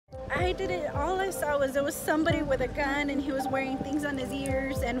I did it, all I saw was there was somebody with a gun and he was wearing things on his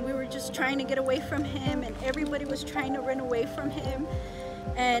ears, and we were just trying to get away from him, and everybody was trying to run away from him,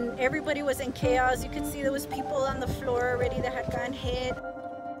 and everybody was in chaos. You could see there was people on the floor already that had gotten hit.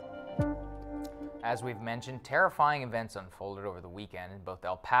 As we've mentioned, terrifying events unfolded over the weekend in both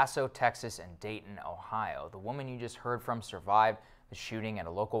El Paso, Texas and Dayton, Ohio. The woman you just heard from survived the shooting at a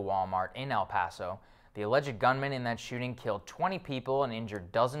local Walmart in El Paso. The alleged gunman in that shooting killed 20 people and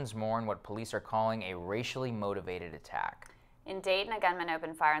injured dozens more in what police are calling a racially motivated attack. In Dayton, a gunman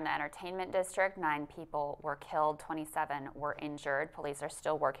opened fire in the entertainment district. 9 people were killed, 27 were injured. Police are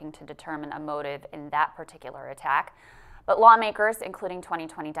still working to determine a motive in that particular attack. But lawmakers, including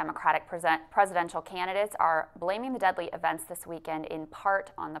 2020 Democratic presidential candidates, are blaming the deadly events this weekend in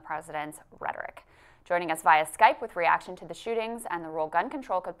part on the president's rhetoric. Joining us via Skype with reaction to the shootings and the role gun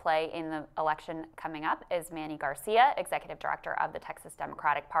control could play in the election coming up is Manny Garcia, Executive Director of the Texas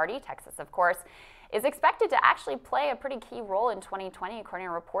Democratic Party. Texas, of course, is expected to actually play a pretty key role in 2020. According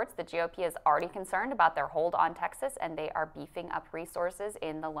to reports, the GOP is already concerned about their hold on Texas, and they are beefing up resources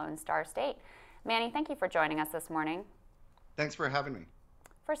in the Lone Star State. Manny, thank you for joining us this morning. Thanks for having me.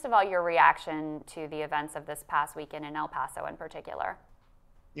 First of all, your reaction to the events of this past weekend in El Paso in particular.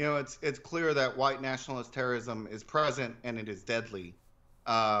 You know, it's clear that white nationalist terrorism is present and it is deadly.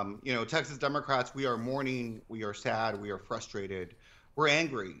 Texas Democrats, we are mourning, we are sad, we are frustrated, we're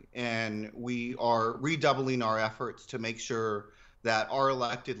angry, and we are redoubling our efforts to make sure that our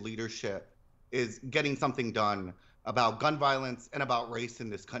elected leadership is getting something done about gun violence and about race in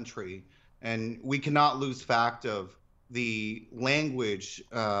this country. And we cannot lose fact of the language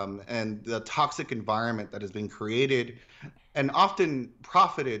and the toxic environment that has been created and often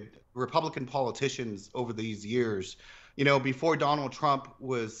profited Republican politicians over these years. You know, before Donald Trump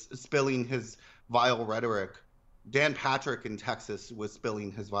was spilling his vile rhetoric, Dan Patrick in Texas was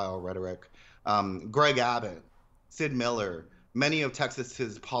spilling his vile rhetoric. Greg Abbott, Sid Miller, many of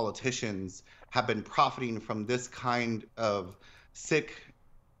Texas's politicians have been profiting from this kind of sick,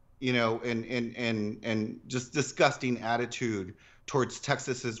 and just disgusting attitude towards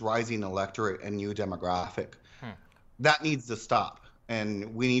Texas's rising electorate and new demographic. That needs to stop,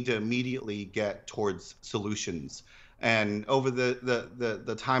 and we need to immediately get towards solutions. And over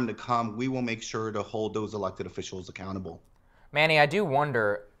the time to come, we will make sure to hold those elected officials accountable. Manny, I do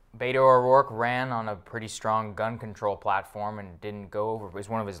wonder, Beto O'Rourke ran on a pretty strong gun control platform and didn't go over. It was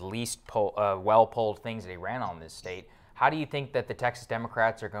one of his least well-polled things that he ran on this state. How do you think that the Texas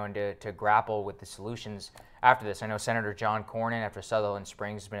Democrats are going to grapple with the solutions after this? I know Senator John Cornyn, after Sutherland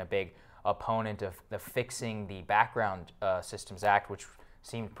Springs, has been a big opponent of the Fixing the Background Systems Act, which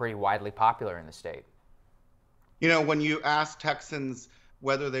seemed pretty widely popular in the state. You know, when you ask Texans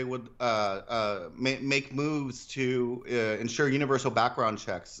whether they would make moves to ensure universal background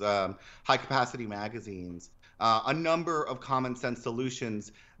checks, high-capacity magazines, a number of common sense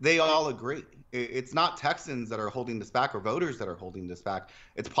solutions, they all agree. It's not Texans that are holding this back or voters that are holding this back.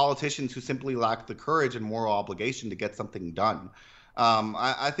 It's politicians who simply lack the courage and moral obligation to get something done.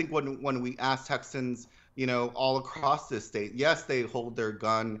 I think when we ask Texans, all across this state, yes, they hold their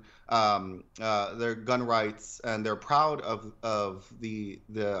gun rights, and they're proud of the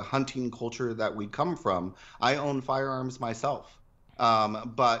hunting culture that we come from. I own firearms myself.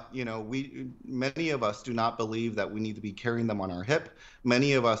 But many of us do not believe that we need to be carrying them on our hip.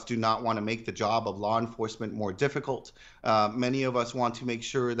 Many of us do not want to make the job of law enforcement more difficult. Many of us want to make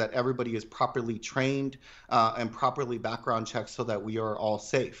sure that everybody is properly trained and properly background checked so that we are all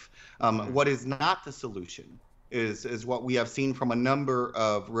safe. What is not the solution is what we have seen from a number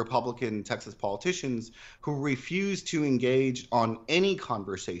of Republican Texas politicians who refuse to engage on any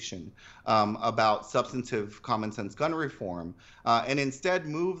conversation about substantive common sense gun reform, and instead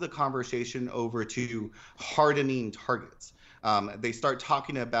move the conversation over to hardening targets. They start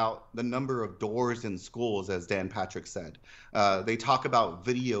talking about the number of doors in schools, as Dan Patrick said. They talk about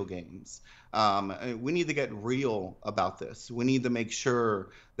video games. We need to get real about this. We need to make sure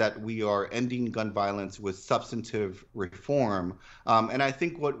that we are ending gun violence with substantive reform. And I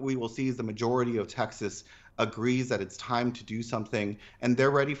think what we will see is the majority of Texas agrees that it's time to do something, and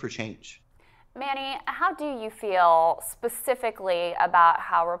they're ready for change. Manny, how do you feel specifically about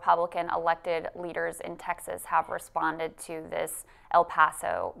how Republican elected leaders in Texas have responded to this El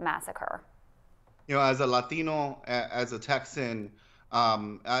Paso massacre? As a Latino, as a Texan,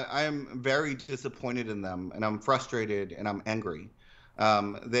 I am very disappointed in them, and I'm frustrated and I'm angry.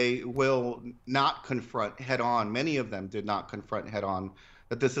 They will not confront head on, many of them did not confront head on,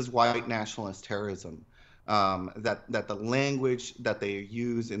 that this is white nationalist terrorism, that the language that they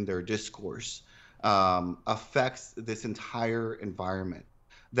use in their discourse affects this entire environment.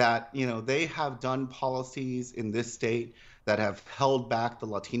 that, they have done policies in this state that have held back the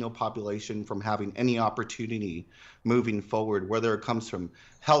Latino population from having any opportunity moving forward, whether it comes from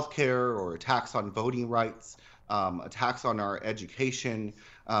healthcare or attacks on voting rights, attacks on our education.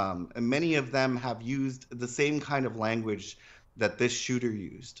 And many of them have used the same kind of language that this shooter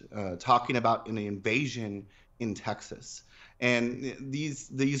used, talking about an invasion in Texas. And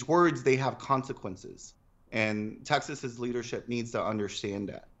these words, they have consequences. And Texas's leadership needs to understand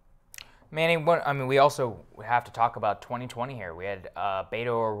that. Manny, we also have to talk about 2020 here. We had Beto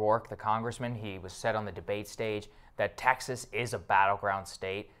O'Rourke, the congressman. He was said on the debate stage that Texas is a battleground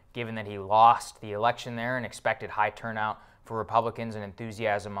state, given that he lost the election there and expected high turnout for Republicans and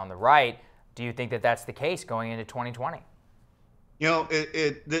enthusiasm on the right. Do you think that that's the case going into 2020?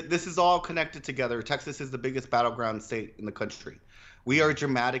 This is all connected together. Texas is the biggest battleground state in the country. We are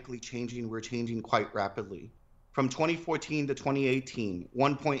dramatically changing. We're changing quite rapidly. From 2014 to 2018,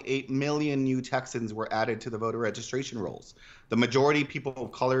 1.8 million new Texans were added to the voter registration rolls. The majority people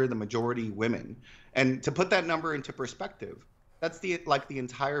of color, the majority women. And to put that number into perspective, that's the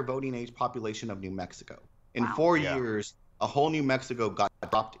entire voting age population of New Mexico. In 4 years, a whole New Mexico got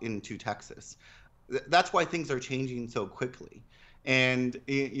dropped into Texas. That's why things are changing so quickly. And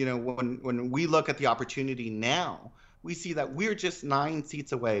when we look at the opportunity now, we see that we're just 9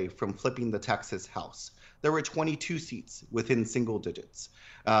 seats away from flipping the Texas House. There were 22 seats within single digits.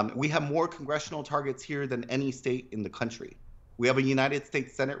 We have more congressional targets here than any state in the country. We have a United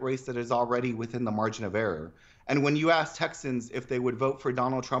States Senate race that is already within the margin of error. And when you ask Texans if they would vote for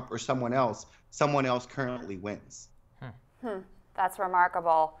Donald Trump or someone else currently wins. That's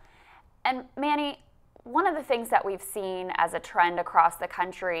remarkable. And Manny, one of the things that we've seen as a trend across the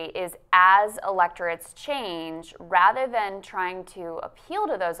country is as electorates change, rather than trying to appeal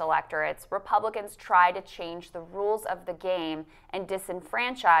to those electorates, Republicans try to change the rules of the game and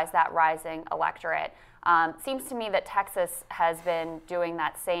disenfranchise that rising electorate. Seems to me that Texas has been doing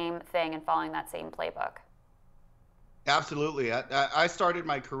that same thing and following that same playbook. Absolutely. I started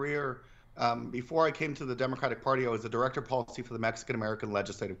my career before I came to the Democratic Party. I was the director of policy for the Mexican American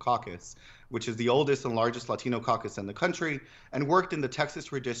Legislative Caucus, which is the oldest and largest Latino caucus in the country, and worked in the Texas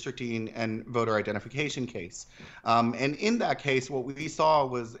redistricting and voter identification case. And in that case, what we saw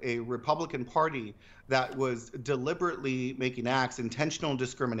was a Republican Party that was deliberately making acts, intentional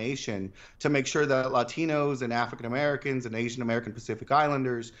discrimination, to make sure that Latinos and African Americans and Asian American Pacific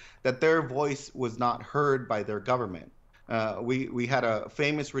Islanders, that their voice was not heard by their government. We had a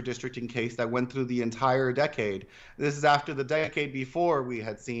famous redistricting case that went through the entire decade. This is after the decade before we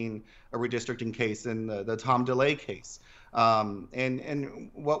had seen a redistricting case in the Tom DeLay case.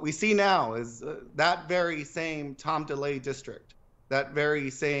 And what we see now is that very same Tom DeLay district, that very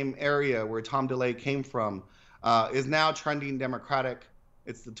same area where Tom DeLay came from, is now trending Democratic.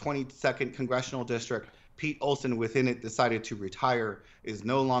 It's the 22nd congressional district. Pete Olson within it decided to retire, is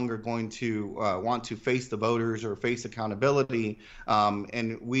no longer going to want to face the voters or face accountability.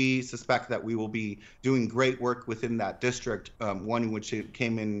 And we suspect that we will be doing great work within that district, one in which it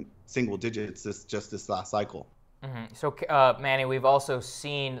came in single digits this last cycle. So, Manny, we've also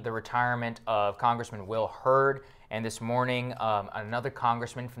seen the retirement of Congressman Will Hurd, and this morning another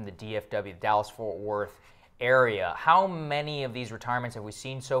congressman from the DFW, the Dallas-Fort Worth area. How many of these retirements have we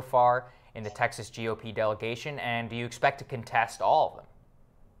seen so far in the Texas GOP delegation, and do you expect to contest all of them?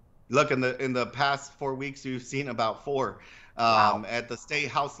 Look, in the past 4 weeks, we've seen about 4. Wow. At the state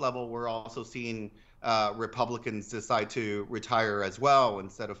house level, we're also seeing Republicans decide to retire as well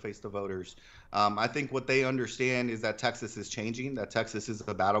instead of face the voters. I think what they understand is that Texas is changing, that Texas is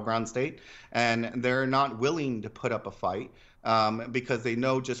a battleground state, and they're not willing to put up a fight because they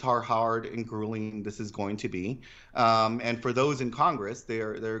know just how hard and grueling this is going to be. And for those in Congress,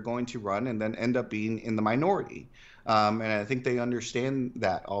 they're going to run and then end up being in the minority. And I think they understand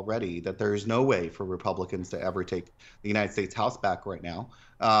that already, that there is no way for Republicans to ever take the United States House back right now.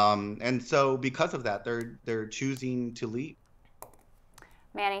 And so because of that, they're choosing to leave.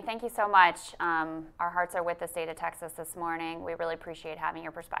 Manny, thank you so much. Our hearts are with the state of Texas this morning. We really appreciate having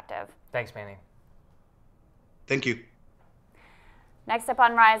your perspective. Thanks, Manny. Thank you. Next up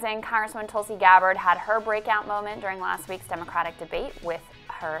on Rising, Congresswoman Tulsi Gabbard had her breakout moment during last week's Democratic debate with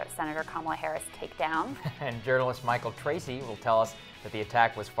her Senator Kamala Harris takedown. And journalist Michael Tracy will tell us that the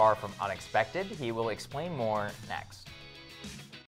attack was far from unexpected. He will explain more next.